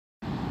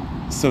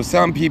So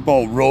some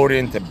people rode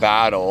into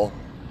battle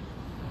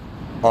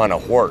on a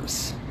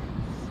horse.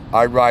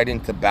 I ride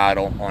into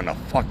battle on a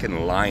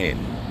fucking lion.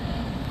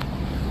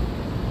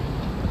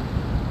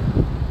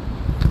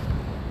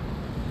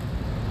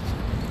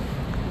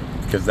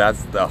 Because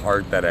that's the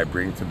heart that I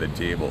bring to the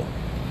table.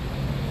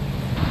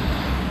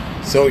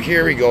 So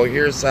here we go.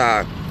 Here's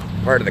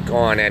part of the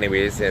con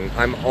anyways, and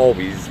I'm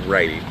always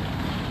right.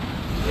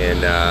 And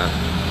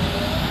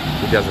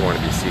he doesn't want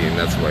to be seen,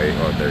 that's why.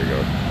 Oh, there you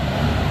go.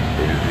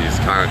 He's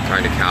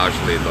kind of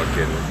casually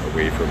looking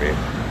away from me.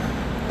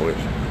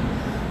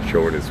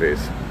 Showing his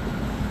face.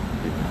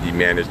 He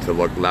managed to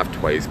look left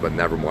twice, but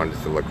never wanted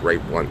to look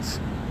right once.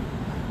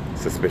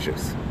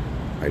 Suspicious.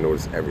 I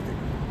notice everything.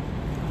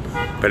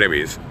 But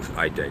anyways,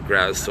 I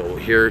digress. So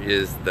here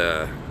is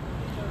the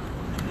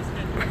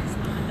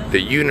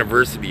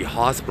university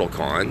hospital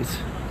cons,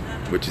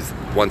 which is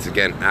once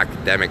again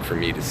academic for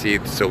me to see.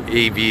 So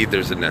AV,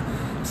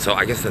 so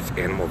I guess that's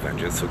animal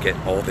vengeance. So get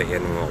all the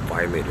animal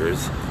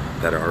violators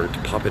that aren't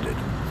puppeted.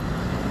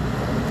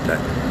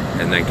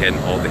 And then getting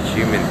all the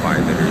human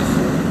violators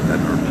that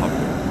aren't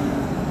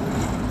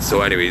puppeted.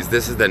 So anyways,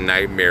 this is the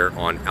Nightmare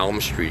on Elm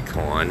Street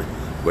con,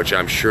 which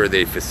I'm sure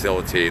they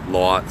facilitate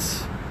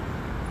lots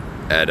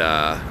at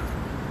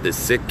the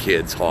sick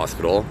kids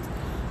hospital.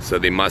 So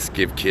they must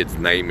give kids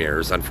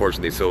nightmares,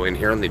 unfortunately. So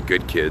inherently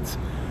good kids,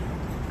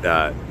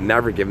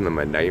 never giving them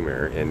a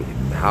nightmare and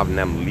having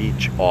them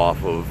leech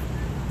off of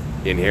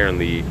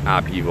inherently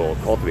evil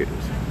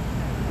cultivators,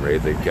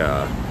 right? Like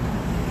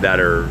that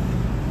are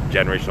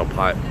generational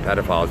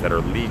pedophiles that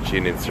are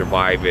leeching and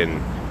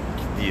surviving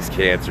these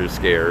cancer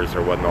scares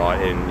or whatnot,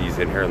 and these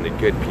inherently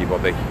good people,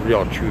 the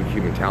real true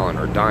human talent,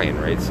 are dying,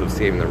 right? So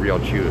saving the real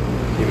true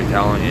human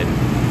talent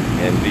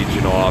and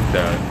leeching off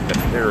the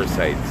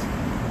parasites,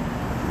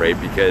 right?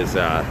 Because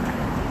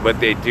what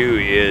they do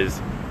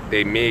is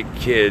they make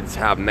kids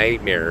have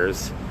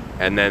nightmares,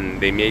 and then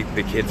they make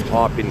the kids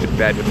hop into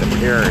bed with the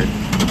parent,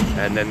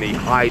 and then they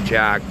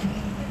hijack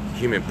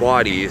human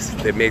bodies.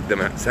 They make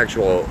them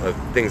sexual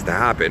things to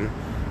happen,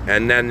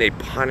 and then they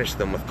punish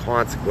them with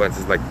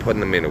consequences like putting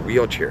them in a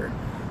wheelchair.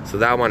 So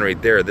that one right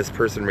there, this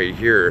person right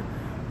here,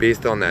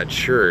 based on that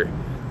shirt,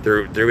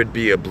 there would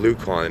be a blue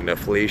con, a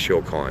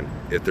fellatio con,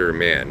 if they're a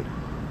man.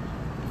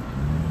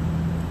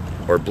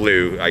 Or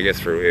blue, I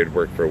guess it would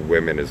work for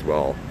women as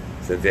well.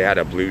 Since they had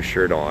a blue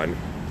shirt on,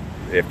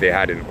 if they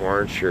had an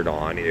orange shirt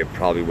on, it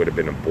probably would have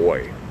been a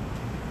boy.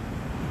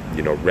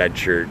 You know, red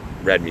shirt,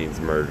 red means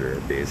murder,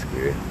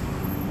 basically.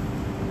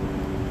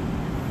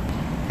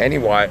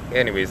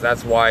 Anyways,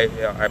 that's why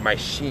my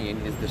sheen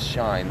is the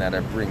shine that I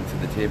bring to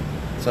the table.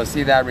 So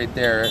see that right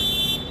there?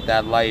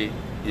 That light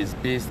is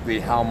basically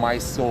how my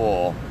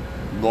soul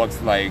looks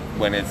like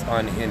when it's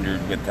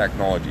unhindered with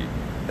technology.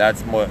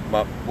 That's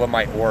what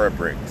my aura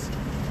brings.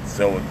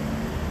 So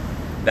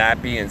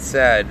that being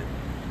said,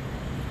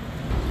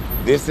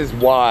 this is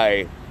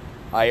why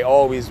I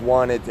always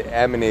wanted to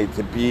emanate,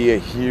 to be a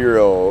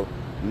hero,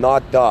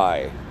 not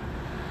die,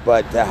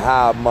 but to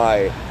have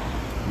my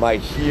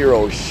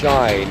hero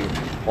shine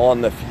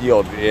on the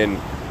field. And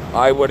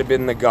I would have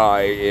been the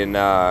guy in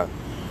a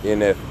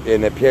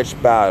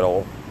pitched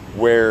battle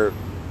where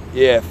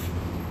if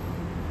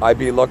I'd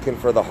be looking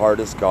for the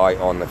hardest guy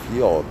on the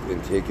field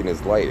and taking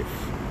his life,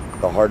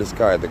 the hardest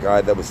guy, the guy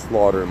that was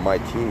slaughtering my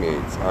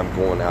teammates, I'm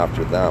going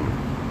after them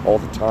all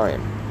the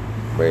time,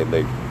 right?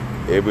 Like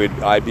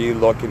I'd be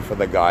looking for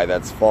the guy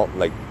that's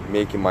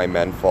making my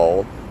men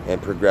fall and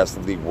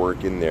progressively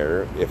working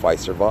there if I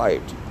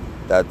survived.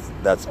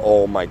 That's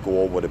all my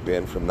goal would have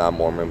been from that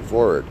moment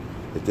forward.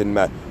 It didn't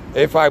matter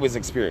if I was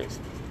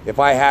experienced. If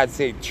I had,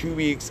 say, 2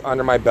 weeks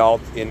under my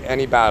belt in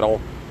any battle,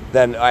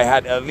 then I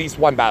had at least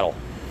one battle,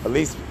 at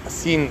least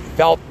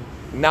felt.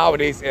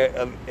 Nowadays,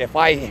 if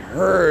I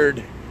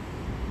heard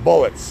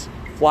bullets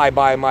fly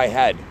by my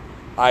head,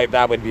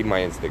 that would be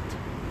my instinct,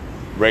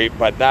 right?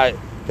 But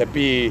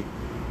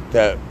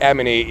to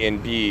emanate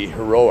and be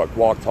heroic,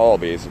 walk tall,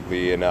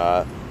 basically, and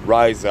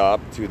rise up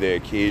to the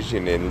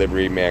occasion and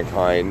liberate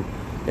mankind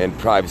and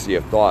privacy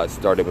of thought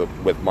started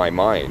with my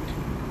mind.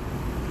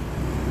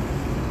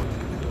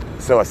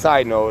 So a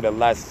side note, a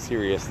less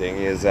serious thing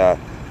is,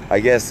 I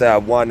guess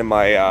one of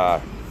my,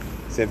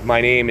 since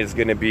my name is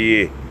going to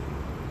be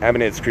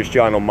Eminence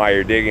Cristiano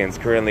Meyer Diggins,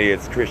 currently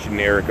it's Christian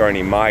Eric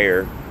Arnie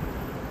Meyer,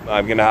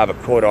 I'm going to have a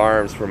coat of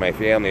arms for my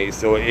family.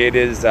 So it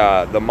is,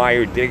 the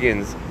Meyer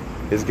Diggins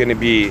is going to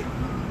be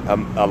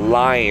a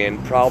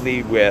lion,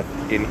 probably with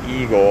an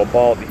eagle, a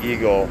bald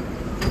eagle,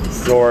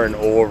 soaring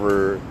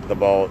over the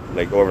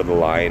over the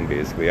lion,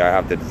 basically. I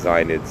have to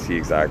design it, see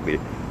exactly,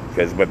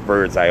 because with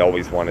birds I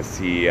always want to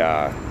see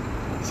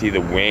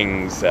the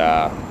wings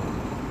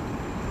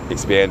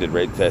expanded,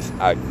 right?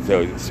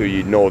 So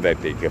you know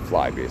that they can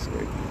fly,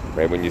 basically,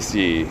 right? When you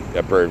see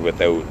a bird with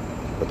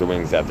the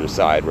wings at their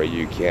side, right,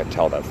 you can't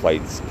tell that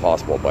flight's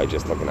possible by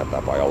just looking at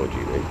that biology,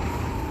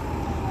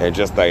 right? And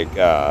just like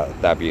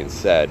that being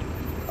said,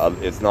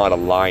 it's not a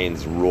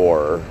lion's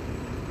roar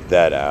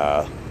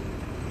that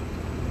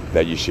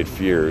you should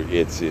fear.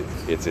 It's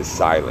his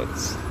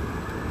silence.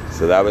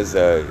 So that was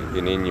an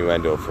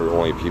innuendo for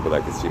only people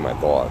that could see my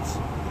thoughts.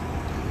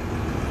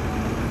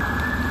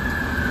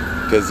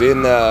 Because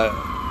in the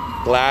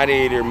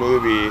Gladiator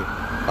movie,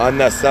 I'm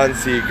the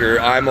Sunseeker.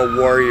 I'm a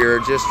warrior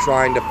just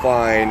trying to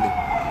find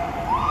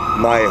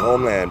my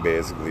homeland,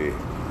 basically.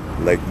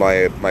 Like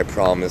my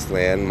promised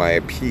land, my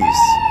peace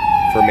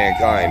for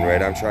mankind,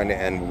 right? I'm trying to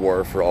end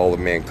war for all of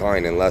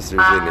mankind unless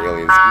there's an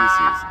alien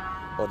species.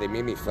 Well, they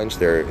made me flinch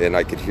there, and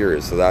I could hear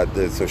it.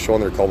 So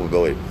showing their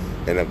culpability.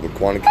 And with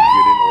quantum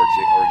computing,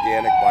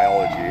 organic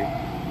biology,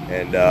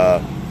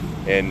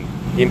 and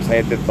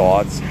implanted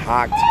thoughts,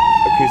 hacked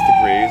acoustic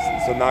rays.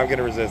 So now I'm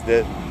gonna resist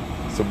it.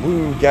 So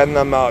woo, getting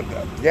them out,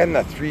 getting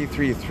the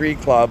 333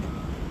 club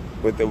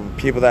with the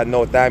people that know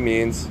what that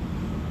means,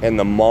 and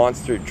the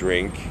monster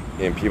drink,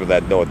 and people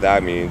that know what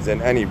that means,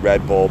 and any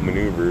Red Bull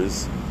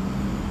maneuvers,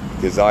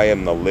 because I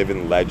am the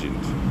living legend,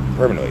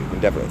 permanently,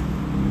 indefinitely,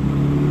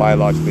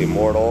 biologically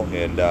immortal,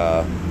 and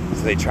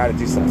so they try to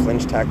do some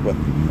flinch tech with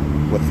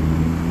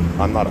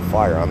I'm not a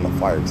fire, I'm the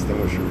fire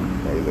extinguisher,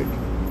 right?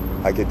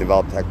 Like, I could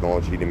develop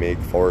technology to make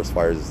forest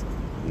fires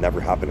never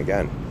happen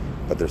again,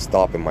 but they're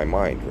stopping my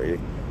mind, right?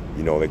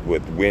 You know, like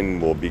with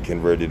wind will be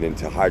converted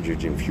into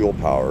hydrogen fuel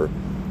power,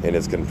 and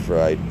it's going to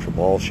provide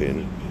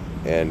propulsion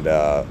and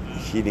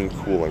heating,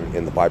 cooling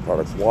in the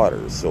byproducts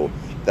water. So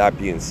that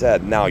being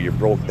said, now you're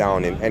broke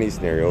down in any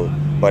scenario,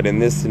 but in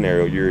this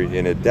scenario, you're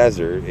in a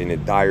desert, in a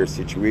dire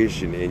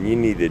situation, and you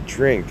need a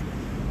drink.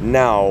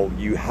 Now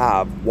you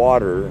have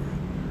water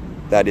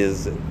that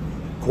is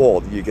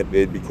cold.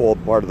 It'd be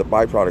cold, part of the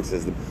byproduct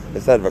system.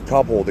 Instead of a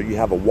cup holder, you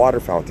have a water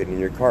fountain in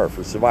your car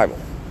for survival,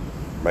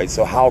 right?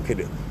 So how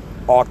could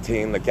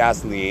octane, like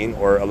gasoline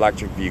or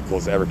electric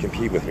vehicles, ever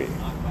compete with me,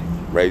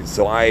 right?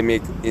 So I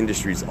make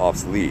industries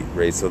obsolete,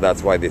 right? So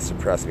that's why they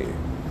suppress me.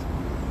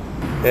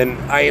 And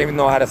I don't even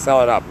know how to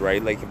sell it up,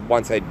 right? Like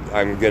once I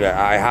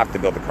have to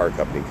build a car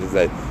company,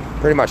 because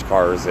pretty much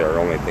cars are the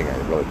only thing I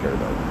really care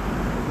about.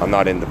 I'm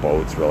not into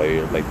boats,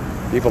 really. Like,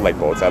 people like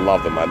boats. I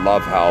love them. I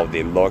love how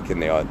they look,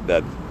 and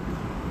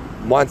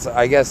once,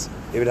 I guess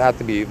it would have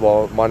to be,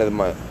 well, one of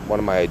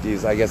my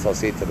ideas, I guess I'll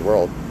say it to the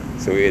world.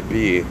 So it'd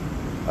be,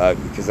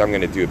 because I'm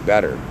going to do it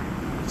better.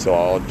 So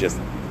I'll just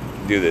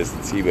do this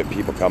and see what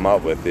people come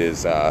up with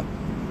is,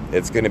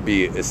 it's going to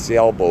be a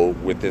sailboat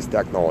with this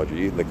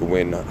technology, like a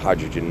wind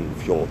hydrogen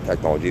fuel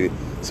technology.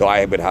 So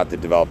I would have to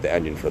develop the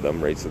engine for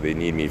them, right? So they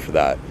need me for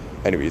that.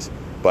 Anyways,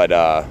 but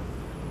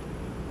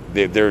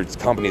there's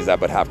companies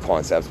that would have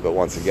concepts, but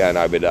once again,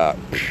 I would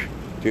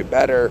do it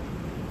better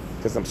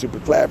because I'm super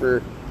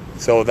clever.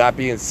 So that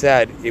being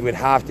said, it would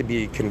have to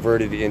be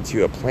converted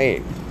into a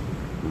plane,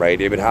 right?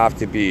 It would have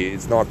to be,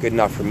 it's not good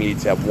enough for me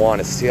to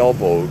want a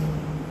sailboat,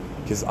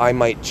 because I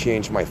might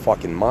change my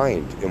fucking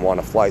mind and want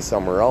to fly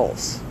somewhere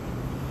else,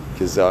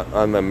 because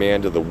I'm a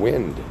man to the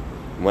wind.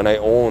 When I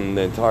own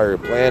the entire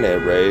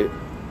planet, right,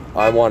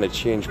 I want to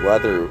change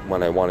weather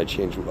when I want to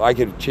change. I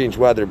could change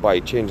weather by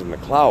changing the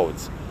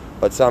clouds,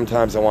 but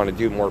sometimes I want to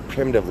do it more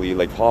primitively,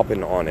 like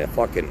hopping on a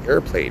fucking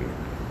airplane.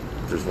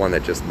 There's one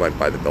that just went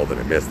by the building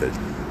and missed it.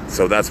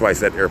 So that's why I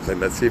said airplane.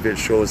 Let's see if it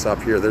shows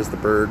up here. There's the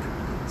bird.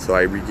 So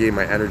I regained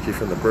my energy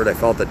from the bird. I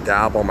felt a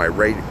dab on my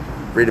right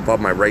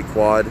above my right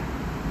quad,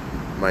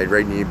 my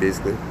right knee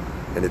basically,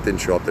 and it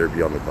didn't show up there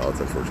beyond the clouds,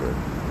 unfortunately.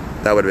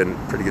 That would have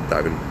been pretty good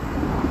diving.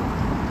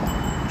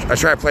 I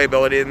try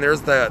playability, and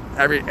there's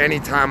any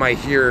time I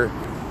hear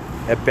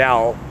a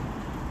bell,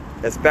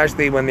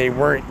 especially when they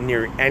weren't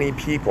near any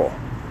people,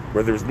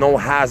 where there's no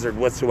hazard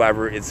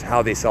whatsoever, it's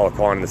how they sell a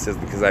con in the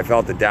system, because I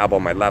felt the dab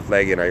on my left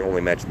leg and I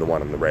only mentioned the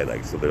one on the right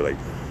leg. So they're like,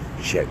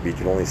 shit, we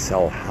can only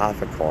sell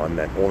half a con,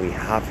 that only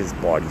half his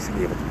body's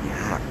able to be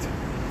hacked.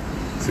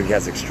 So he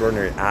has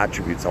extraordinary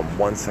attributes on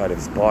one side of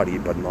his body,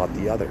 but not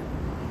the other.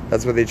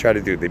 That's what they try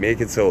to do. They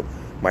make it so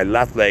my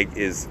left leg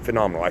is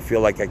phenomenal. I feel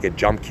like I could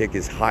jump kick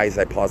as high as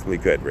I possibly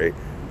could, right?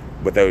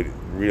 Without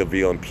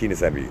revealing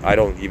penis envy. I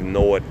don't even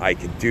know what I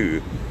could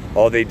do.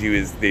 All they do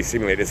is they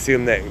simulate.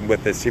 Assume that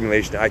with the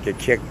simulation I could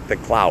kick the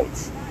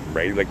clouds,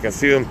 right? Like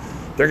assume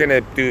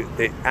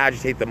they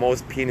agitate the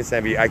most penis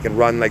envy. I can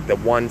run like the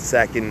 1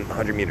 second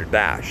 100-meter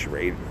dash,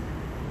 right?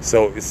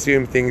 So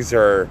assume things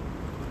are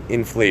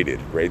inflated,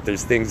 right?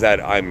 There's things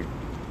that I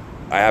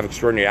have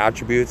extraordinary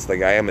attributes,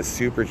 like I am a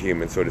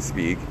superhuman, so to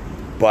speak,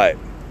 but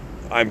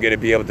I'm going to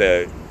be able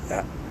to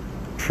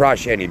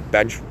crush any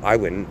bench. I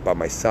wouldn't, but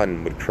my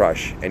son would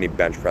crush any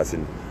bench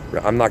pressing.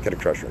 I'm not going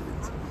to crush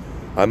records.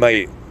 I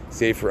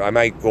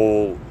might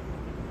go,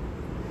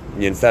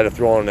 instead of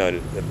throwing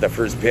the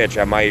first pitch,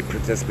 I might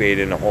participate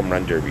in a home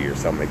run derby or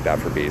something like that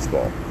for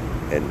baseball,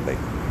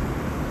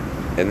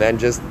 and then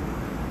just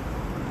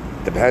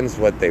depends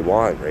what they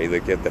want, right?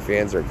 Like if the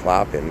fans are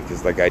clapping,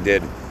 because like I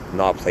did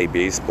not play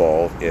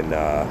baseball in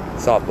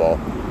softball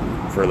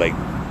for like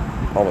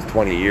almost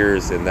 20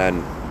 years, and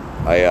then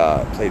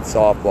I played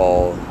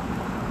softball.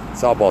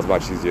 Softball is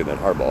much easier than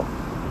hardball,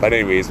 but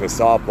anyways, with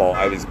softball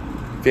I was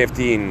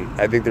 15,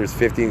 I think there was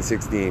 15,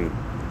 16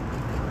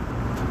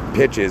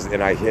 pitches,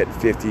 and I hit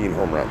 15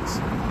 home runs.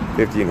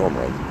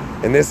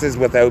 And this is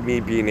without me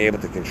being able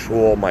to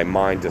control my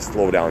mind to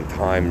slow down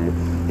time,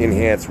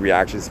 enhance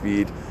reaction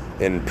speed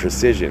and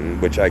precision,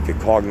 which I could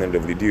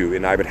cognitively do.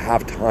 And I would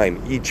have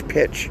time each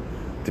pitch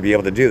to be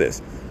able to do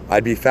this.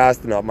 I'd be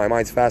fast enough, my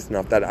mind's fast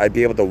enough that I'd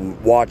be able to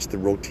watch the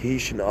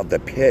rotation of the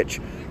pitch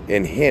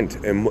and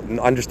hint and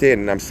understand.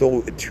 And I'm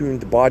so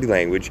attuned to body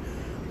language,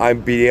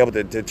 I'd be able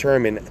to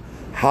determine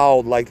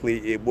how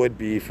likely it would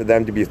be for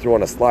them to be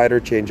throwing a slider,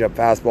 change up,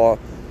 fastball,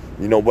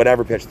 you know,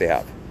 whatever pitch they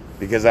have.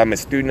 Because I'm a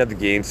student of the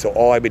game, so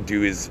all I would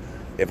do is,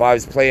 if I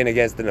was playing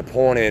against an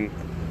opponent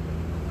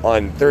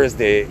on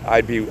Thursday,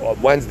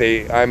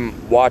 Wednesday,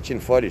 I'm watching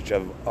footage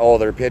of all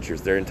their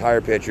pitchers, their entire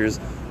pitchers,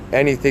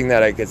 anything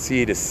that I could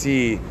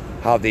see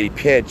how they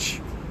pitch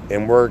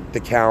and work the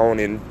count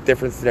in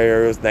different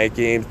scenarios, night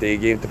games, day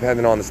games,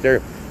 depending on the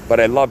scenario. But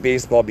I love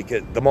baseball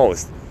because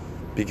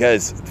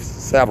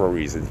several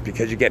reasons.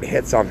 Because you get to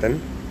hit something,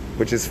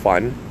 which is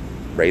fun,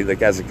 right?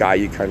 Like as a guy,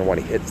 you kind of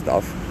want to hit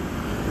stuff.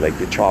 Like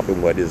the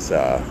chopping wood is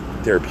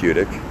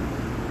therapeutic,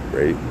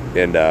 right?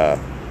 And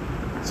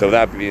so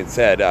that being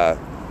said,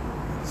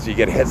 so you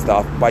get to hit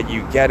stuff, but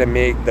you get to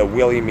make the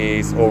Willie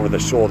Mays over the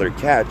shoulder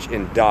catch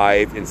and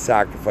dive and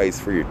sacrifice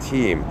for your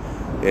team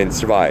and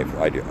survive.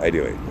 I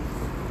do it.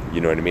 You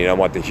know what I mean? I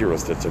want the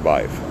heroes to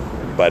survive,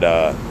 but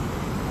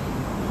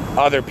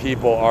other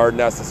people are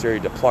necessary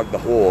to plug the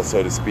hole,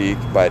 so to speak,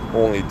 but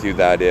only do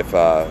that if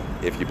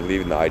you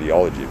believe in the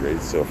ideology,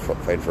 right? So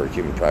fight for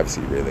human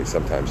privacy, really.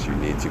 Sometimes you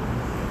need to,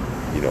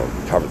 you know,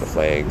 cover the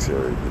flanks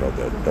or, you know,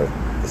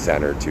 the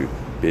center to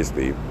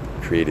basically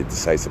create a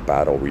decisive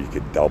battle where you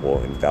could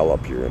double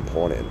envelop your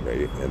opponent,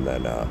 right? And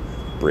then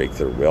break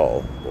their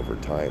will over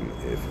time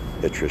if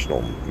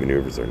attritional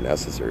maneuvers are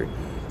necessary.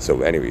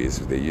 So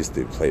anyways, they used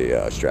to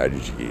play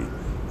strategy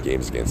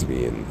games against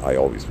me, and I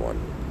always won.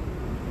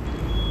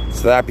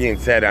 So that being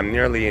said, I'm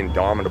nearly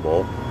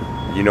indomitable,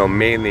 you know,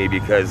 mainly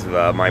because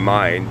of my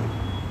mind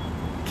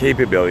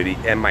capability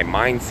and my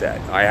mindset.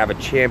 I have a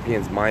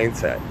champion's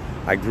mindset.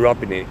 I grew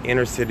up in an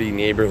inner city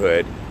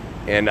neighborhood,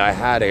 and I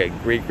had a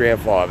great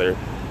grandfather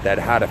that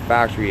had a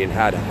factory and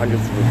had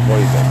hundreds of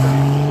employees under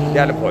me. He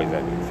had employees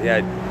under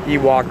me. He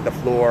walked the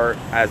floor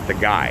as the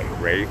guy,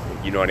 right?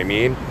 You know what I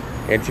mean?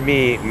 And to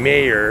me,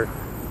 Meyer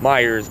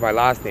is my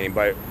last name,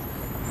 but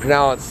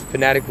pronounced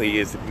phonetically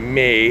is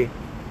Mayer,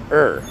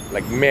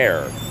 like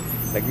mayor.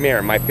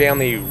 My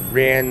family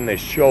ran the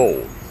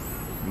show.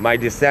 My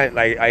descent,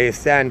 like I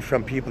ascend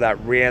from people that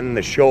ran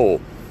the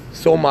show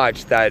so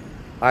much that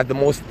I have the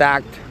most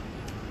stacked,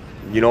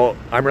 you know,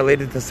 I'm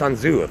related to Sun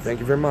Tzu. Thank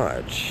you very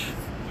much.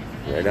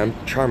 Right, I'm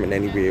charming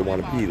any way I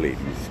want to be,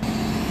 ladies.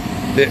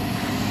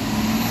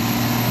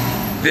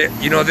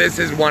 You know, this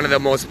is one of the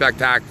most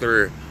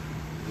spectacular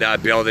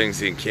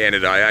buildings in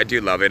Canada. I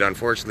do love it.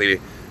 Unfortunately,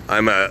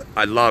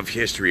 I love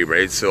history,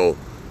 right? So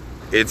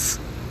it's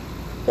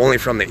only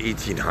from the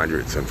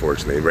 1800s,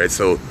 unfortunately, right?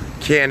 So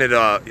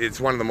Canada, it's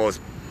one of the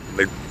most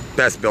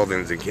best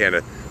buildings in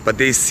Canada. But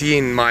they've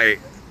seen my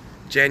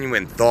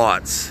genuine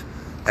thoughts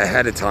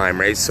ahead of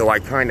time, right? So I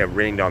kind of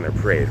rained on their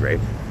parade, right?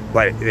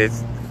 But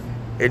it's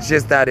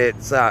just that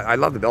I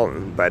love the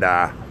building, but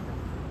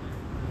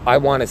I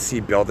want to see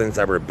buildings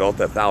that were built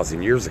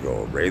 1,000 years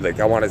ago, right? Like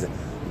I want to,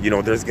 you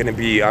know, there's going to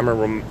be, I'm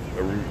a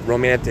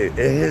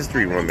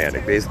history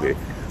romantic, basically,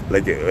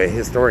 like a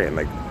historian.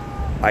 Like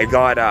I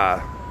got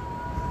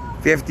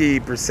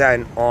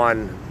 50%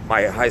 on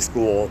my high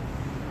school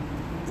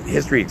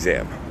history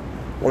exam,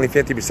 only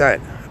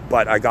 50%,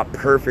 but I got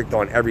perfect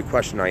on every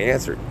question I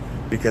answered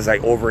because I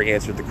over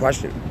answered the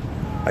question.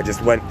 I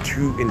just went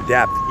too in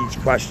depth each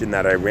question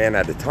that I ran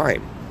at a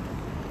time.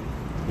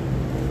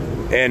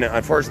 And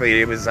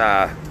unfortunately, it was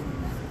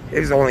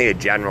only a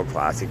general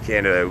class. In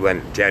Canada, it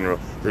went general.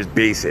 There's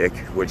basic,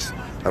 which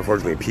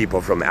unfortunately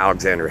people from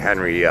Alexander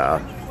Henry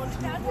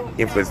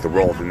influenced the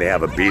world, and they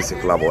have a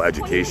basic level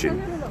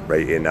education,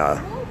 right? And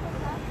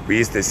we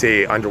used to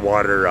say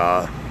underwater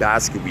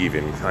basket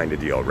weaving kind of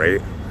deal,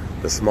 right?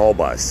 The small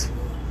bus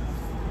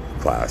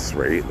class,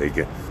 right?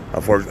 Like,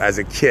 as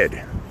a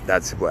kid,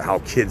 that's how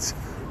kids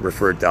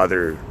referred to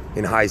other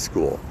in high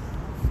school.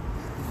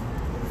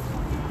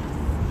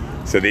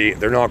 So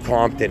they're not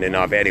competent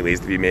enough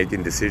anyways to be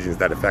making decisions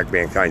that affect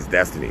mankind's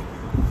destiny,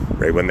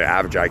 right? When the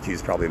average IQ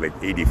is probably like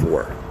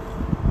 84.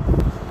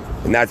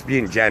 And that's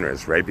being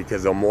generous, right?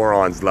 Because a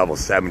moron's level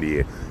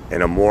 70,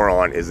 and a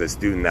moron is a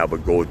student that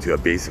would go to a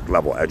basic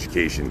level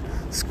education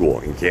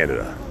school in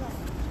Canada,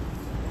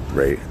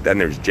 right? Then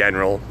there's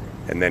general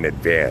and then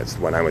advanced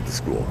when I went to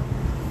school.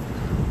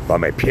 But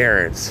my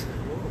parents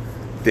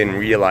didn't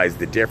realize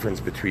the difference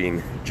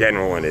between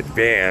general and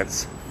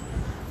advanced,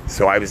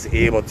 so I was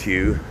able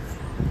to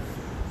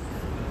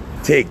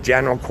take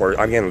general course.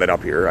 I'm getting lit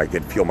up here. I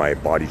could feel my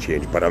body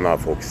change, but I'm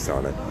not focused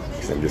on it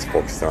because I'm just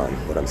focused on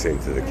what I'm saying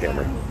to the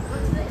camera.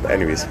 But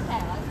anyways,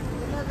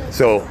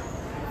 so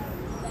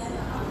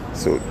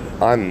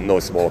I'm no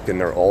smoking.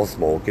 They're all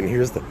smoking.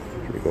 Here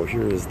we go.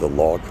 Here is the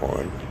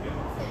lock-on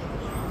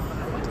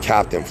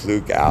Captain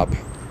Fluke app.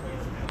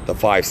 The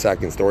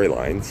 5-second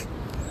storylines.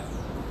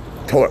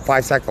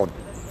 5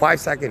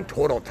 5-second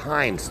total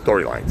time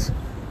storylines.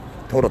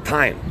 Total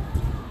time.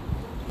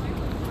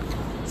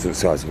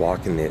 So I was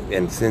walking it,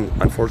 and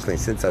unfortunately,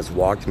 since I was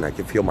walking, I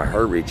could feel my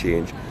heart rate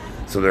change.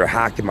 So they're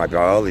hacking my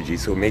biology,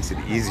 so it makes it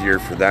easier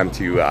for them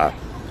to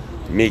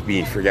make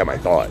me forget my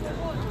thought.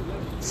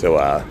 So,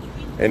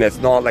 and it's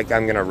not like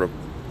I'm gonna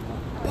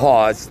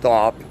pause,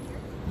 stop,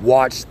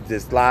 watch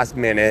this last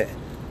minute,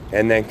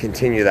 and then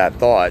continue that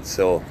thought.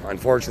 So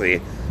unfortunately,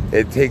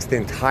 it takes the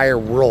entire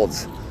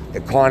world's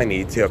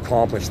economy to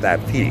accomplish that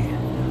feat.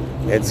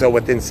 And so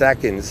within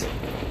seconds,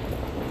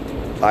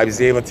 I was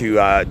able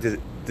to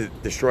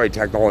destroy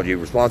technology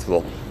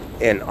responsible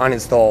and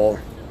uninstall,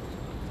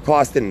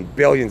 costing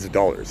billions of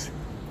dollars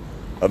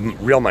of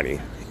real money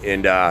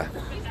and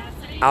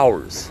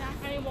hours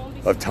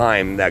of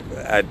time that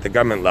at the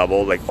government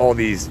level, like all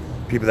these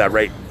people that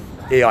write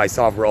AI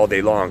software all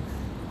day long,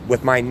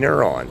 with my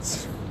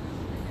neurons,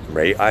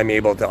 right? I'm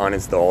able to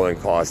uninstall and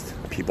cost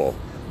people,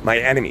 my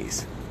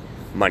enemies,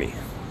 money.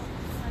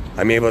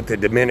 I'm able to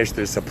diminish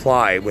their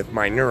supply with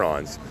my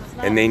neurons,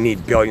 and they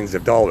need billions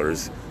of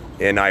dollars.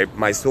 And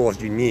my soul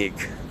is unique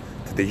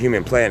to the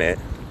human planet,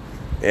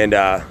 and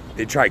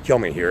they try to kill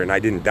me here, and I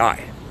didn't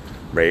die,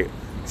 right?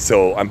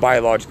 So I'm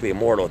biologically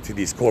immortal to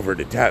these covert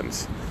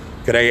attempts.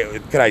 Could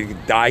I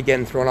die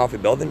getting thrown off a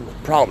building?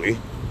 Probably,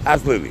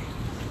 absolutely.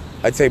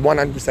 I'd say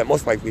 100%,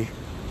 most likely.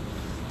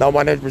 Not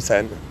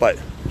 100%, but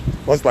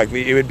most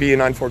likely it would be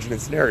an unfortunate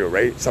scenario,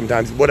 right?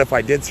 Sometimes, what if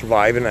I did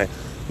survive and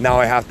now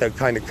I have to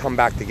kind of come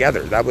back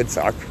together? That would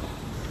suck,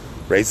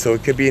 right? So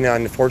it could be an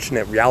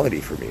unfortunate reality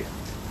for me.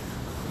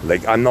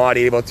 Like, I'm not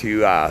able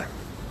to,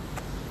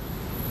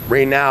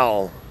 right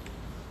now,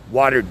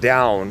 watered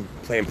down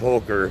playing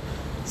poker,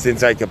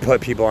 since I could put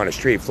people on a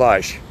straight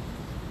flush,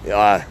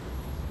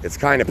 it's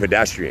kind of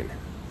pedestrian,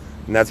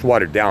 and that's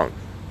watered down.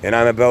 And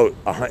I'm about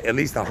at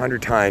least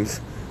 100 times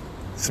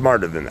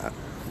smarter than that,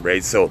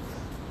 right? So,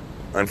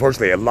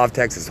 unfortunately, I love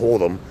Texas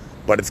Hold'em,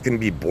 but it's going to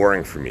be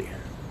boring for me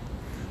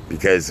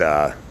because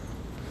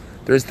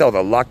there's still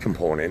the luck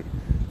component.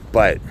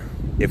 But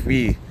if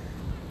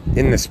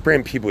in the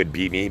sprint, people would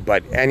beat me,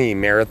 but any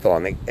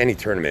marathon, like any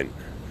tournament,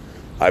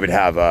 I would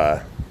have,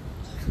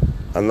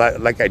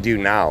 like I do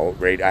now,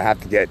 right? I have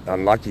to get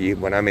unlucky.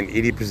 When I'm an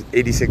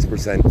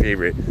 86%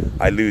 favorite,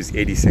 I lose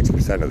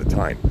 86% of the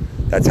time.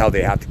 That's how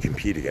they have to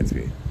compete against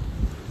me,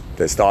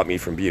 to stop me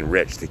from being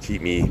rich, to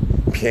keep me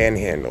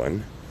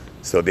panhandling.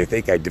 So they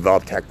think I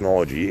developed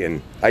technology,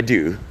 and I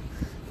do,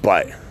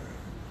 but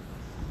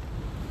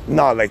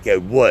not like I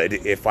would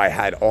if I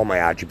had all my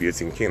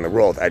attributes and king of the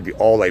world.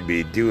 All I'd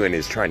be doing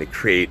is trying to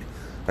create.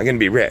 I'm gonna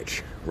be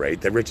rich,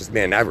 right? The richest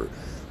man ever.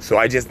 So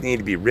I just need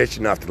to be rich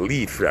enough to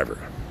lead forever.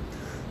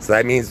 So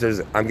that means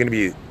I'm gonna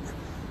be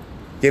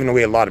giving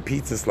away a lot of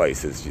pizza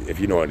slices, if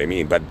you know what I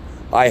mean. But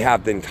I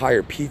have the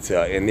entire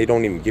pizza, and they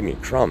don't even give me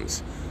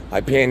crumbs.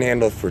 I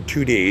panhandled for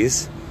 2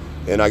 days,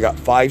 and I got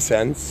 5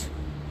 cents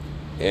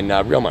in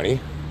real money,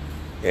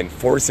 and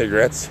 4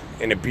 cigarettes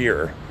and a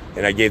beer,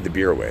 and I gave the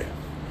beer away.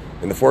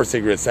 And the 4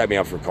 cigarettes set me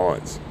up for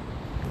cons.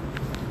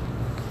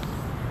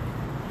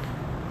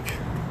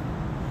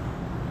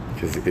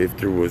 Because if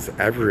there was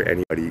ever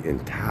anybody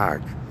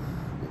intact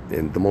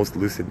and the most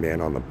lucid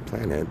man on the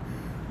planet,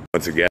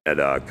 once again,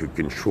 could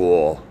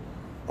control,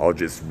 I'll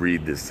just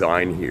read the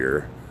sign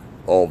here.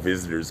 All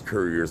visitors,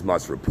 couriers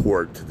must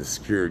report to the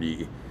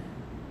security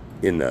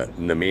in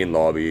the main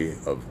lobby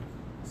of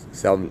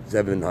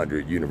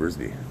 700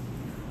 University.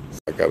 So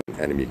I got an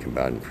enemy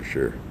combatant for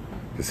sure.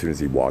 As soon as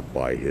he walked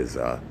by his,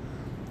 I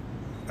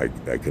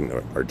can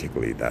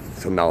articulate that.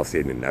 So now I'll say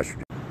it in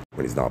estrogen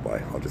when he's not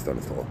by. I'll just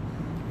uninstall.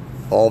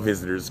 All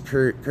visitors,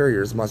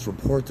 couriers must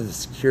report to the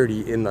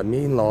security in the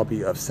main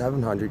lobby of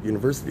 700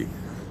 University.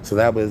 So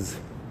that was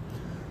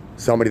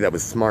somebody that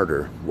was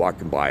smarter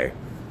walking by,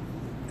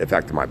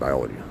 affecting my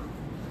biology.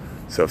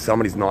 So if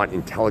somebody's not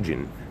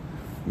intelligent,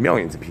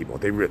 millions of people,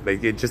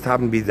 it just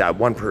happened to be that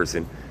one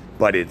person,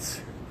 but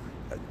it's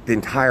the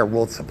entire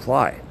world's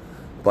supply.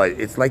 But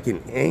it's like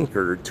an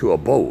anchor to a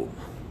boat.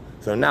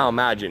 So now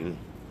imagine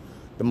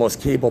the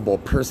most capable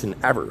person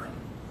ever,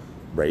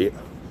 right,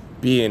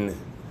 being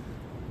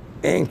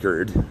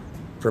anchored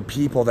for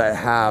people that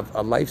have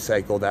a life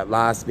cycle that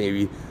lasts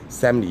maybe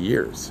 70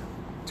 years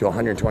to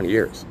 120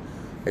 years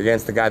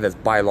against the guy that's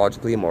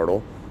biologically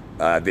immortal.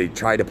 They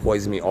try to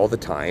poison me all the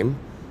time,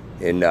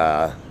 and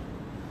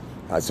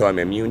so I'm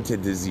immune to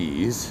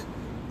disease.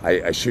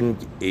 I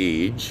shouldn't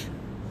age.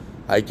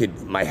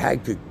 My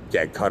head could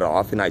get cut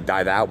off and I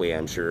die that way,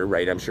 I'm sure,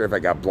 right? I'm sure if I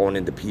got blown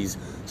into pieces,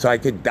 so I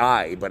could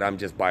die, but I'm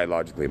just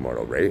biologically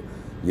immortal, right?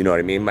 You know what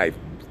I mean?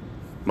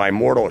 My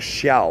mortal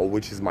shell,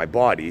 which is my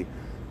body,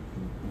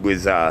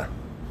 was,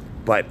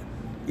 but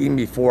even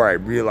before I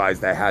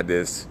realized I had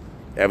this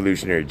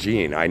evolutionary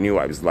gene, I knew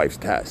I was life's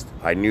test.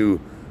 I knew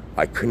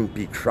I couldn't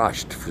be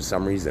crushed for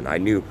some reason.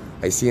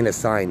 I seen a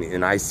sign,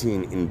 and I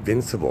seen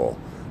invincible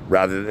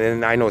rather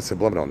than, I know it's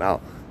subliminal now,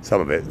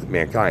 some of it,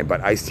 mankind,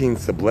 but I seen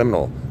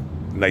subliminal,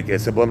 like a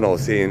subliminal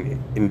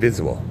saying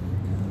invincible,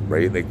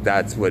 right? Like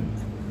that's what,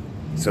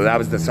 so that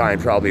was the sign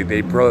probably.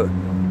 They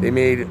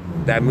made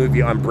that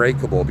movie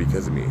Unbreakable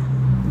because of me,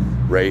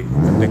 right?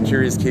 The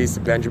Curious Case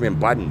of Benjamin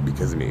Button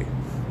because of me.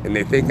 And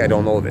they think I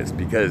don't know this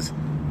because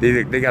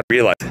they got to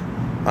realize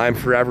I'm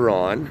forever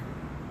on,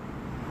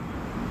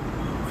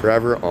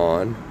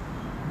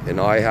 and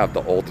I have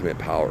the ultimate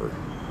power.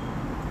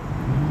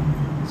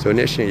 So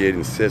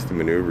initiating system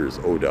maneuvers,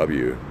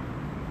 OW.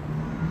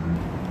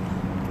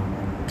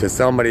 To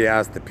somebody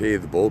has to pay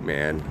the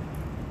boatman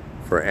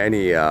for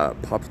any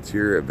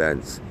puppeteer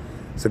events.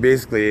 So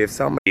basically, if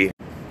somebody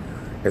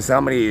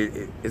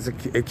is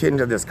akin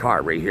to this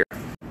car right here,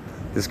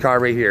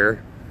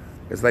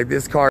 it's like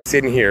this car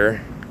sitting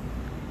here,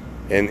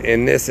 and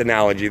in this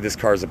analogy, this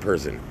car is a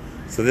person.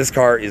 So this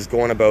car is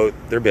going about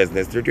their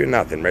business. They're doing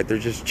nothing, right? They're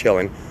just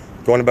chilling,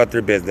 going about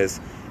their business,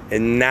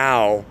 and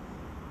now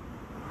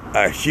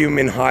a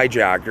human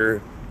hijacker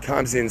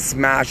comes in,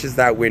 smashes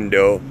that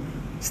window,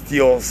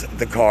 steals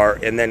the car,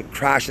 and then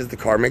crashes the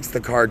car, makes the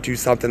car do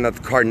something that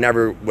the car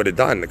never would have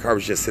done. The car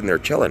was just sitting there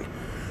chilling.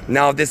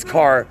 Now this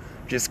car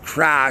just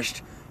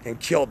crashed and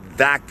killed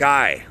that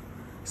guy.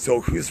 So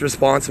who's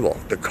responsible?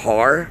 The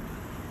car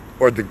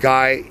or the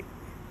guy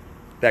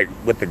that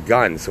with the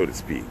gun, so to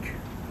speak?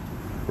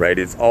 Right?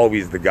 It's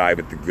always the guy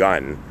with the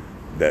gun.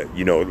 That,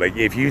 you know, like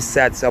if you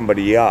set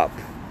somebody up,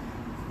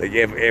 like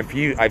if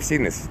you, I've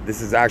seen this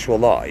is actual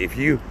law.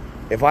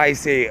 If I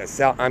say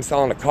I'm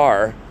selling a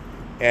car,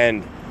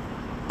 and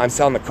I'm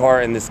selling the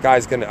car, and this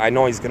guy's I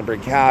know he's gonna bring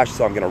cash,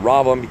 so I'm gonna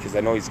rob him because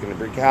I know he's gonna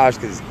bring cash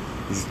because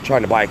he's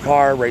trying to buy a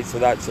car, right? So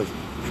that's just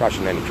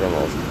crushing any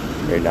criminals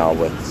right now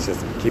with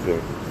just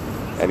keeping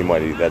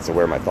anybody that's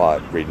aware of my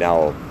thought right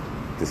now,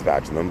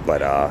 dispatching them, but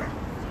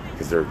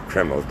because they're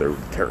criminals, they're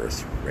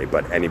terrorists, right?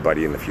 But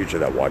anybody in the future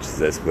that watches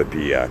this would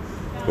be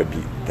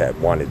that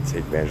wanted to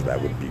take advantage of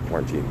that would be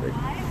quarantined,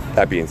 right?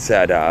 That being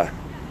said,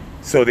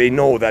 so they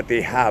know that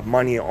they have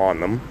money on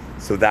them,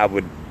 so that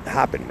would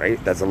happen,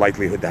 right? That's a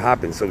likelihood to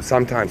happen. So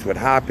sometimes what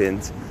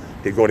happens,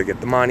 they go to get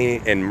the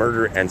money and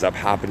murder ends up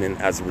happening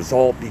as a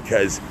result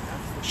because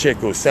shit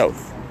goes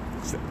south.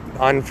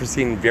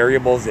 Unforeseen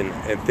variables and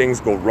things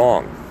go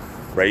wrong,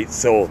 right?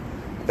 So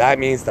that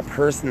means the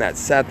person that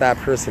set that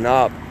person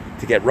up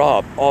to get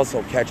robbed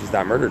also catches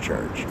that murder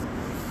charge,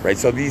 right?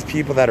 So these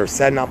people that are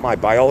setting up my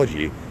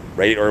biology,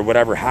 right, or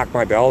whatever, hack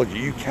my biology,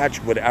 you catch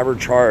whatever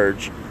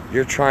charge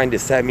you're trying to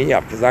set me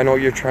up, because I know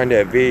you're trying to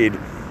evade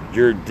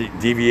your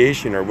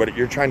deviation or what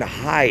you're trying to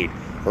hide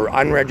or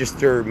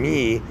unregister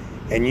me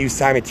and you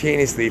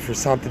simultaneously for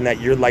something that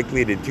you're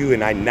likely to do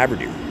and I never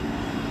do,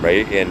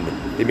 right? And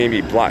it made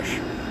me blush.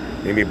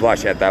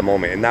 At that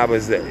moment, and that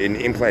was an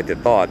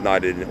implanted thought,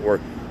 not an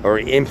or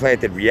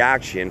implanted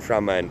reaction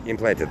from an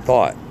implanted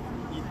thought,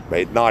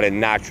 right? Not a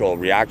natural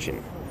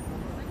reaction,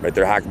 right?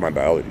 They're hacking my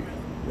biology,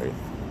 right?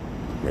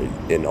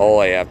 And all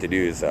I have to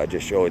do is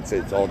just show it's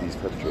all these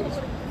perpetrators,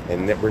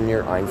 and we're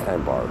near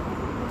Einstein Bar.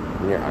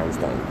 Near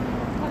Einstein,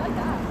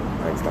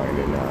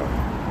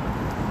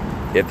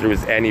 and if there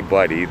was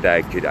anybody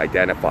that could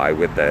identify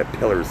with the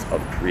pillars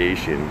of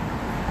creation,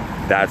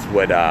 that's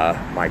what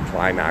my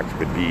climax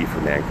would be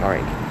for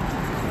mankind.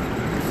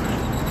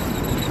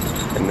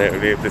 And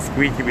the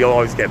squeaky wheel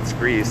always gets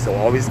greased, so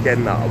always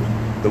getting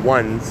the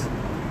ones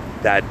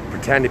that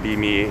pretend to be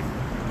me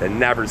that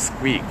never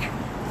squeak.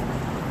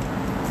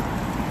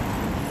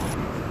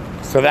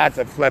 So that's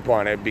a flip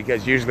on it,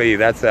 because usually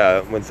that's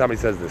when somebody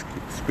says the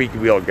squeaky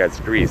wheel gets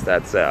greased,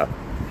 that's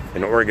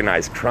an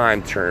organized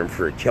crime term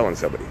for killing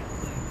somebody,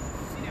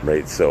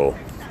 right? So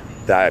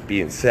that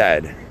being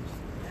said,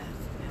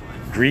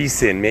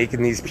 greasing,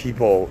 making these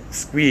people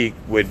squeak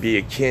would be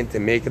akin to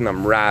making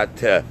them rat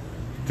to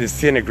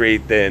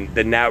disintegrate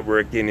the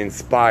network and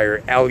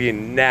inspire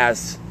alien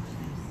Ness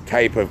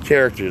type of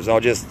characters.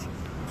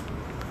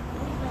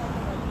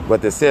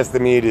 What the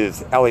system needs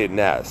is Elliot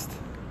Ness.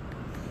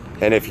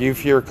 And if you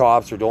fear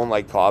cops or don't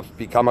like cops,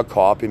 become a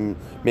cop and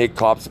make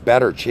cops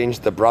better. Change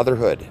the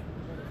brotherhood.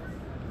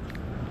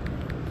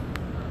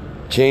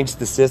 Change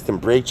the system.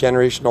 Break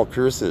generational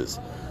curses.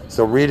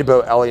 So read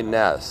about Elliot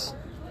Ness.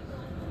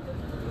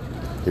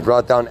 He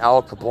brought down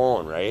Al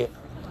Capone, right?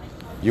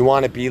 You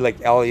want to be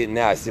like Elliot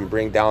Ness and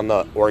bring down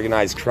the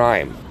organized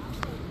crime.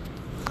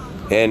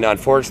 And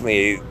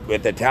unfortunately,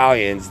 with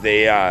Italians,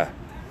 they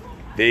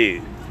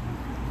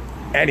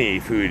any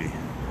food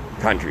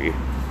country,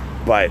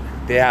 but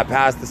they have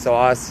pasta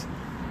sauce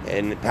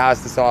and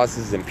pasta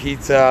sauces and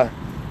pizza,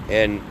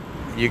 and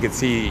you can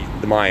see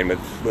the mine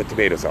with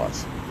tomato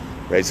sauce,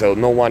 right? So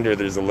no wonder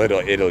there's a little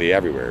Italy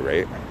everywhere,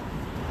 right?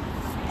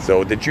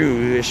 So the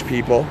Jewish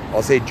people,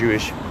 I'll say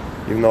Jewish,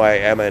 even though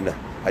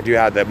I do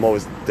have the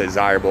most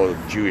desirable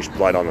Jewish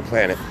blood on the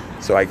planet,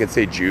 so I could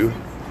say Jew.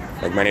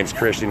 Like my name's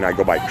Christian, I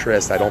go by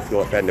Chris. I don't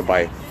feel offended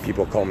by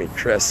people calling me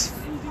Chris,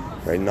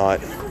 right? Not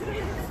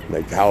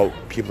like how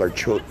people are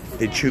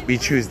we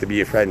choose to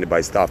be offended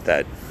by stuff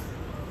that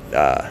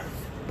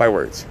by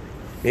words.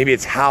 Maybe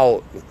it's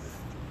how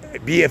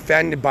be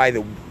offended by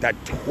that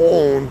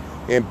tone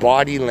and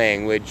body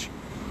language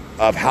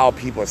of how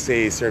people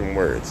say certain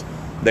words.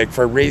 Like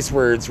for race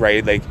words,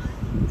 right? Like,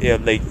 you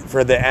know, like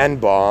for the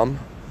N-bomb,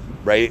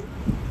 right?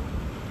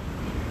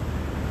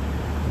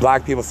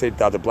 black people say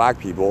to other black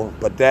people,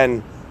 but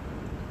then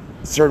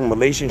certain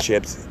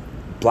relationships,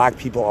 black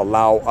people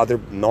allow other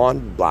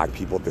non-black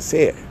people to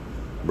say it,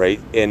 right?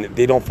 And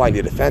they don't find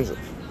it offensive,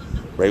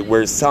 right?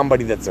 Whereas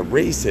somebody that's a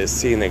racist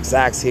saying the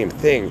exact same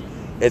thing,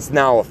 it's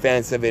now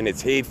offensive and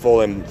it's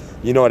hateful, and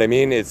you know what I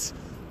mean? It's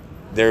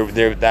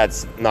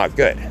that's not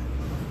good,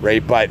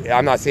 right? But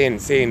I'm not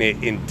saying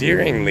it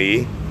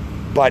endearingly,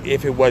 but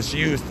if it was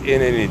used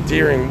in an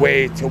endearing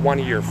way to one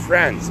of your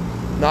friends,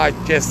 not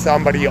just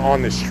somebody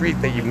on the street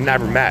that you've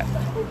never met,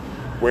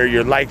 where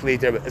you're likely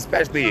to,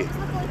 especially,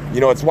 you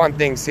know, it's one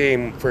thing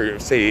saying for,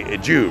 say, a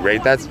Jew,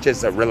 right? That's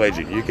just a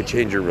religion. You can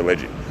change your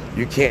religion.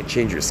 You can't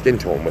change your skin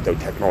tone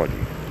without technology,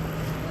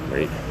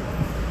 right?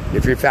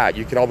 If you're fat,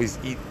 you can always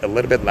eat a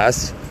little bit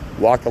less,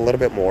 walk a little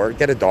bit more,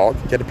 get a dog,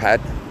 get a pet,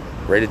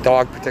 right? A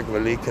dog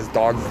particularly, because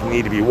dogs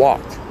need to be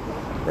walked,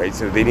 right?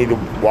 So they need to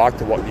walk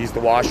to use the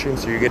washroom,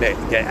 so you're gonna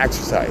get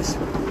exercise.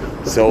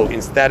 So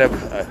instead of,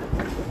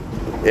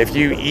 if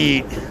you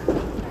eat,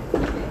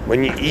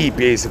 when you eat,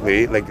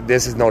 basically, like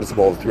this is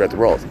noticeable throughout the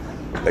world,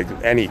 like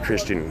any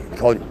Christian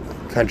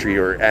country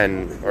or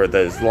the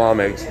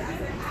Islamic,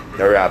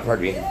 or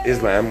pardon me,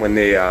 Islam, when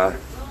they, I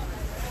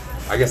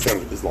guess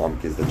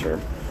Islamic is the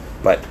term,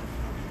 but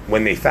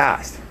when they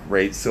fast,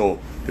 right? So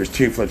there's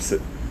two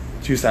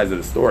sides of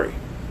the story,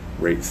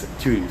 right? So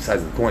two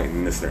sides of the coin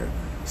in this there.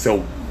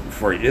 So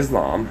for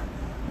Islam,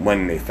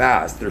 when they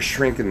fast, they're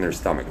shrinking their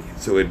stomach,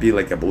 so it'd be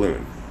like a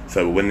balloon.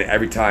 So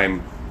every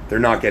time they're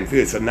not getting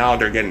food, so now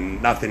they're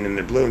getting nothing in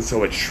their balloon,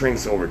 so it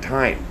shrinks over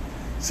time.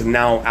 So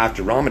now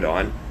after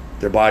Ramadan,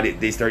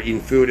 they start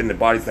eating food, and the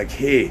body's like,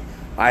 hey,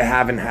 I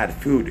haven't had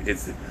food.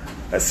 It's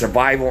a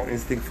survival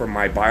instinct for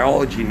my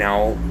biology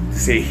now to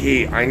say,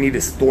 hey, I need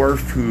to store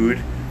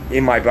food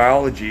in my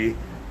biology,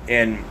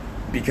 and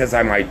because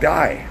I might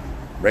die,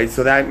 right?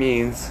 So that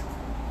means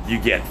you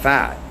get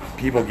fat.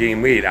 People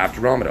gain weight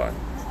after Ramadan.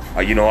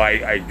 You know,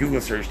 I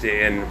Google searched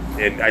it,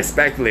 and I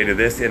speculated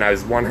this, and I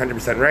was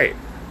 100% right,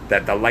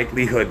 that the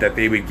likelihood that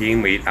they would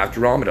gain weight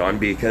after Ramadan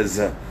because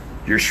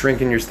you're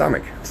shrinking your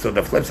stomach. So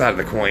the flip side of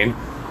the coin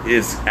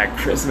is at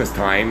Christmas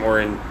time,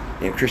 or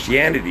in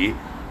Christianity,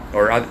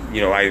 or,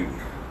 you know, I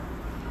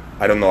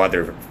don't know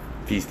other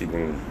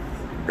feasting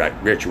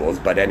rituals,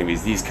 but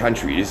anyways, these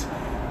countries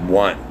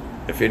want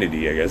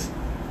affinity, I guess.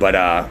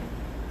 But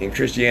in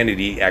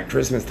Christianity, at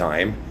Christmas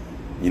time,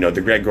 you know,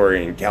 the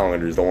Gregorian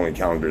calendar is the only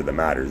calendar that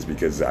matters,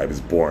 because I was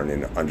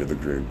born under the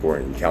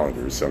Gregorian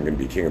calendar, so I'm going to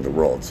be king of the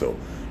world. So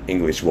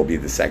English will be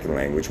the second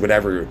language,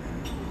 wherever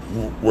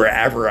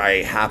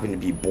I happen to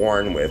be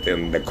born with,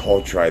 and the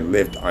culture I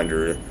lived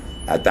under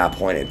at that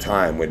point in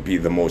time would be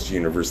the most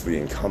universally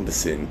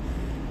encompassing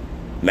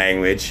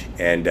language,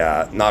 and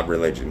not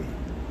religion,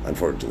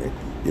 unfortunately.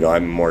 You know,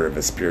 I'm more of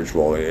a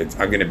spiritual. I'm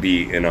going to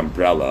be an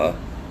umbrella.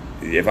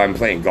 If I'm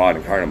playing God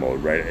incarnate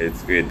mode, right,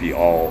 it'd be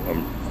all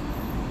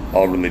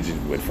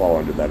religion would fall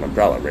under that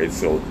umbrella, right?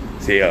 So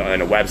say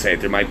on a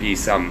website there might be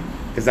some,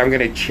 because I'm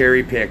going to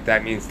cherry pick,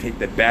 that means take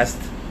the best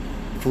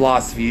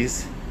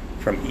philosophies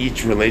from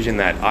each religion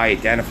that I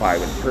identify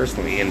with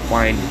personally and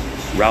find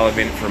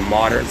relevant for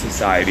modern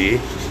society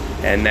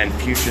and then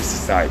future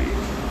society.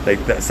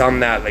 Like some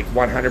that, like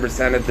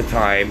 100% of the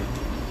time,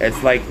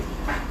 it's like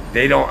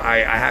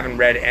I haven't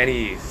read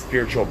any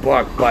spiritual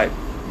book, but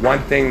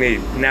one thing they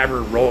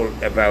never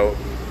wrote about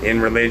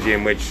in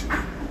religion, which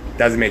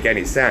doesn't make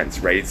any sense,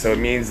 right? So it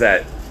means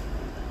that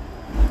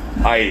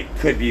I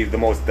could be the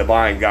most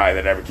divine guy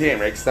that ever came,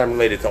 right? Because I'm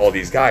related to all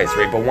these guys,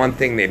 right? But one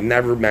thing they've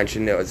never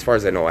mentioned, as far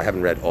as I know, I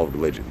haven't read all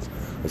religions,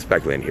 I'm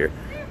speculating here,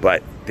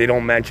 but they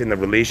don't mention the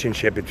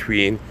relationship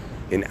between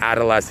an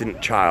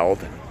adolescent child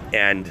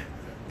and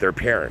their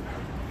parent.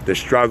 The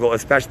struggle,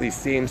 especially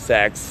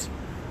same-sex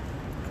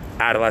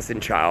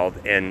adolescent child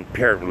and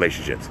parent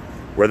relationships,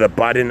 where the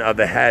button of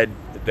the head,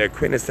 the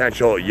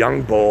quintessential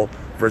young bull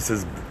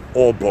versus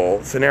old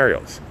bull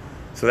scenarios.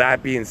 So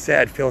that being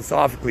said,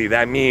 philosophically,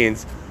 that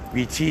means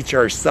we teach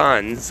our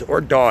sons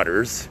or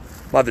daughters,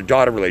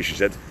 mother-daughter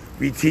relationships,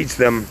 we teach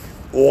them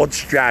old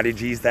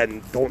strategies that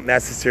don't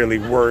necessarily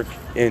work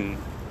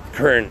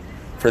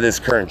for this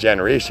current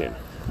generation.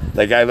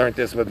 Like I learned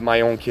this with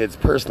my own kids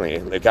personally.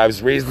 Like I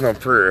was raising them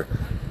for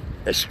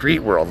a street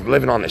world,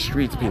 living on the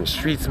streets, being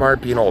street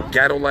smart, being all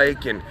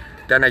ghetto-like, and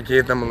then I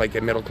gave them like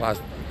a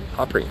middle-class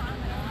upbringing,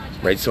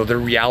 right? So their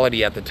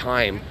reality at the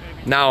time,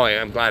 now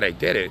I'm glad I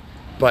did it,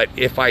 but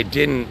if I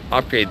didn't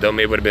upgrade them,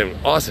 it would have been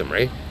awesome,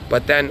 right?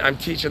 But then I'm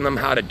teaching them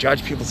how to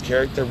judge people's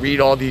character, read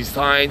all these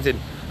signs, and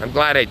I'm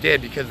glad I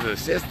did because of the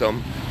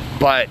system.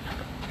 But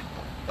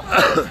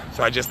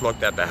so I just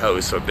looked at the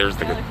house, so there's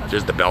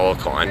the bell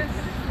con,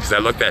 because I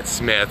looked at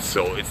Smith,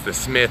 so it's the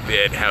Smith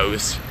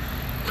house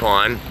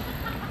con,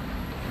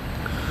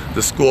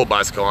 the school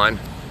bus con.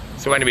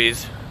 So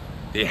anyways,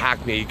 they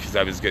hacked me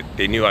because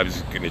they knew I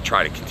was going to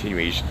try to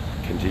continue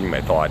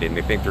my thought, and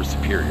they think they're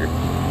superior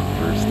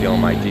for stealing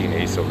my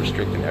DNA, so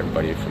restricting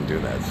everybody from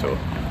doing that. So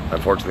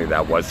unfortunately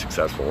that was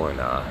successful, and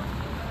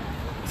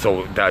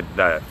so that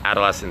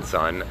adolescent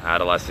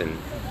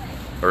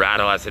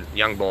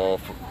young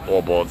bull,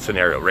 old bull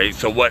scenario, right?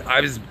 So what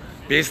I was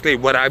basically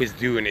what I was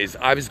doing is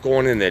I was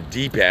going in the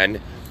deep end,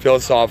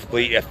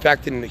 philosophically,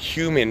 affecting the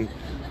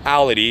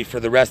humanity for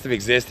the rest of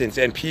existence,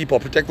 and people,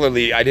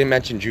 particularly, I didn't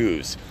mention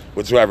Jews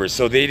whatsoever,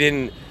 so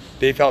they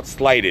felt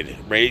slighted,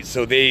 right?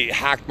 So they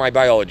hacked my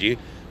biology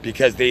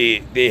because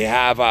they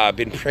have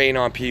been preying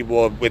on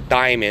people with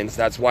diamonds.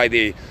 That's why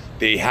they're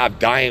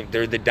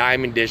the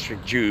Diamond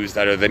District Jews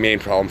that are the main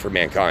problem for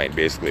mankind,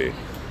 basically.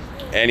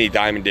 Any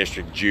Diamond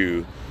District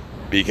Jew,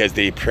 because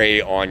they prey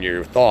on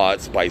your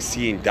thoughts by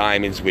seeing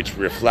diamonds which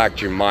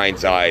reflect your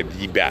mind's eye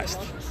the best,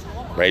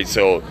 right?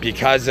 So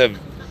because of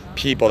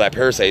people that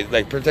parasite,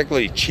 like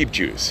particularly cheap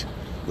Jews,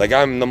 like I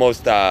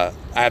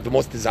have the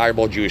most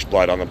desirable Jewish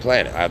blood on the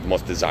planet. I have the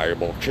most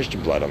desirable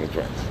Christian blood on the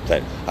planet.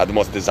 I have the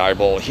most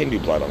desirable Hindu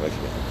blood on the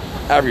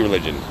planet. Every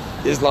religion,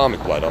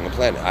 Islamic blood on the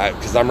planet.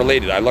 Because I'm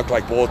related. I look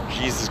like both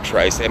Jesus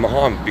Christ and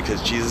Muhammad,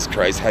 because Jesus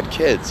Christ had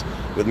kids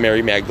with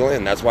Mary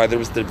Magdalene. That's why there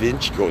was the Da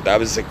Vinci Code. That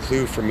was a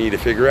clue for me to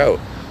figure out.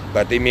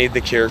 But they made the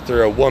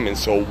character a woman,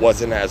 so it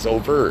wasn't as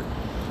overt.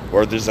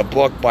 Or there's a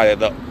book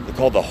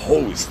called The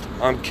Host.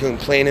 I'm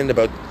complaining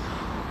about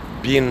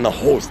being the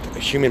host of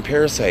human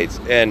parasites.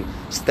 And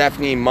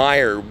Stephanie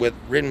Meyer,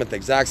 written with the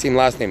exact same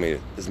last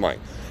name as mine.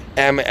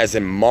 M as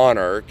in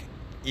monarch,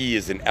 E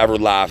as in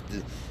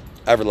everlasting,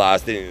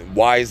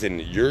 Y as in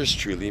yours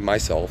truly,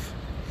 myself.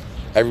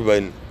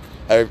 Everyone,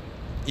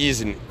 E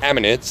as in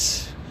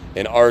eminence,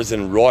 and R as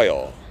in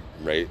royal,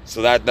 right?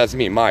 So that's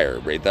me, Meyer,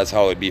 right? That's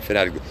how it'd be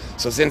phonetically.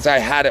 So since I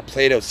had it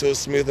played out so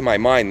smooth in my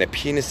mind, the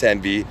penis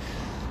envy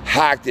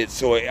hacked it,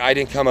 so I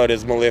didn't come out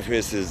as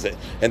mellifluous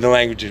and the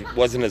language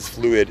wasn't as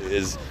fluid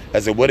as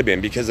it would have been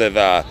because of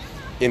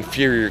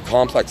inferior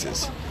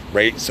complexes,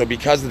 right? So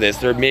because of this,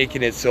 they're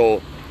making it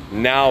so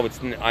now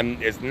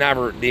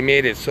they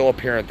made it so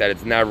apparent that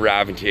it's never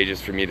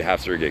advantageous for me to have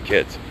surrogate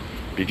kids,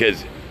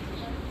 because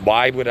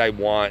why would I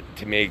want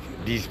to make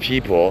these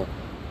people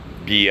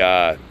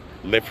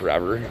live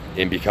forever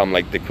and become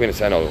like the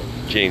quintessential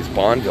James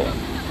Bond villain,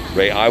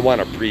 right? I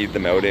want to breed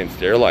them out and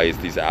sterilize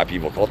these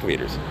evil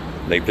cultivators.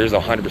 Like there's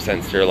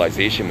 100%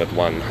 sterilization with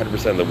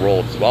 100% of the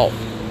world's wealth,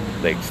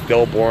 like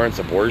stillborns,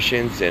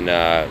 abortions, and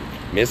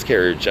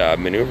miscarriage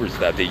maneuvers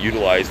that they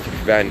utilize to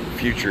prevent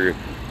future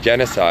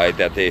genocide.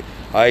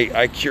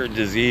 I cured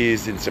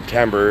disease in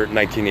September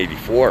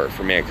 1984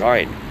 for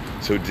mankind.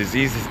 So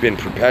disease has been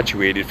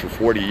perpetuated for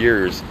 40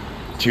 years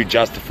to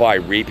justify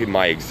raping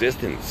my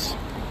existence.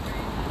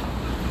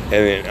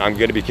 And I'm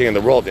going to be king of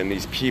the world, and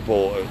these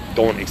people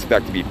don't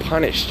expect to be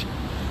punished.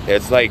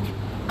 It's like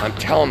I'm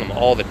telling them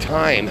all the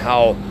time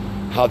how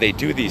they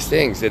do these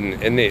things,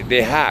 and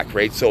they hack,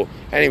 right? So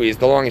anyways,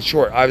 the long and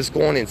short, I was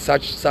going in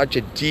such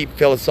a deep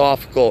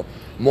philosophical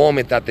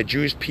moment that the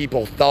Jewish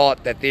people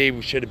thought that they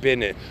should have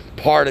been a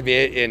part of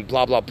it, and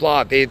blah blah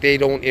blah. They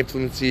don't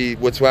influence me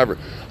whatsoever.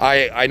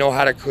 I know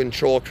how to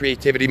control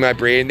creativity in my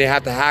brain. They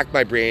have to hack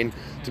my brain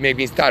to make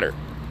me stutter,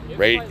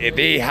 right?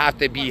 They have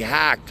to be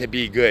hacked to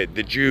be good.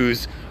 The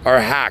Jews are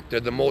hacked. They're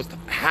the most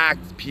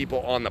hacked people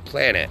on the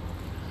planet.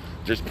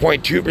 There's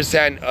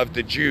 0.2% of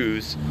the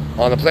Jews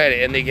on the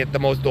planet, and they get the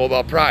most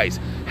Nobel Prize.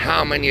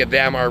 How many of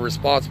them are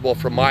responsible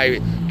for my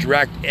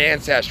direct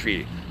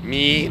ancestry?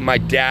 Me, my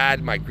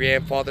dad, my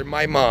grandfather,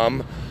 my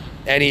mom,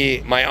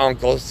 my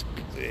uncles,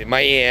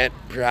 my aunt,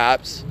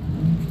 perhaps,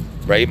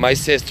 right? My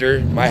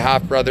sister, my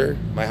half-brother,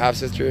 my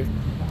half-sister.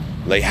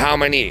 Like, how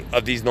many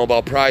of these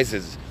Nobel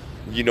Prizes?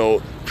 You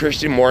know,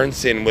 Christian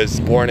Mortensen was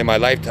born in my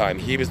lifetime.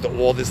 He was the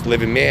oldest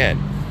living man.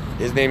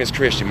 His name is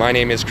Christian. My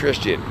name is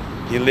Christian.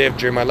 He lived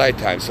during my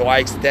lifetime. So I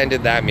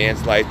extended that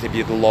man's life to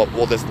be the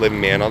oldest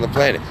living man on the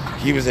planet.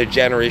 He was a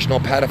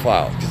generational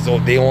pedophile. So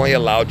they only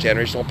allow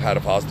generational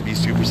pedophiles to be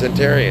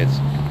supercentenarians.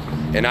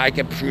 And I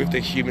can prove the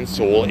human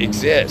soul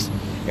exists.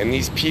 And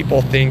these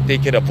people think they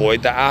could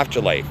avoid the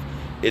afterlife.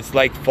 It's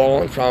like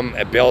falling from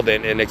a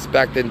building and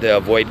expecting to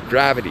avoid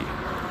gravity.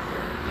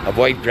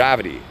 Avoid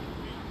gravity.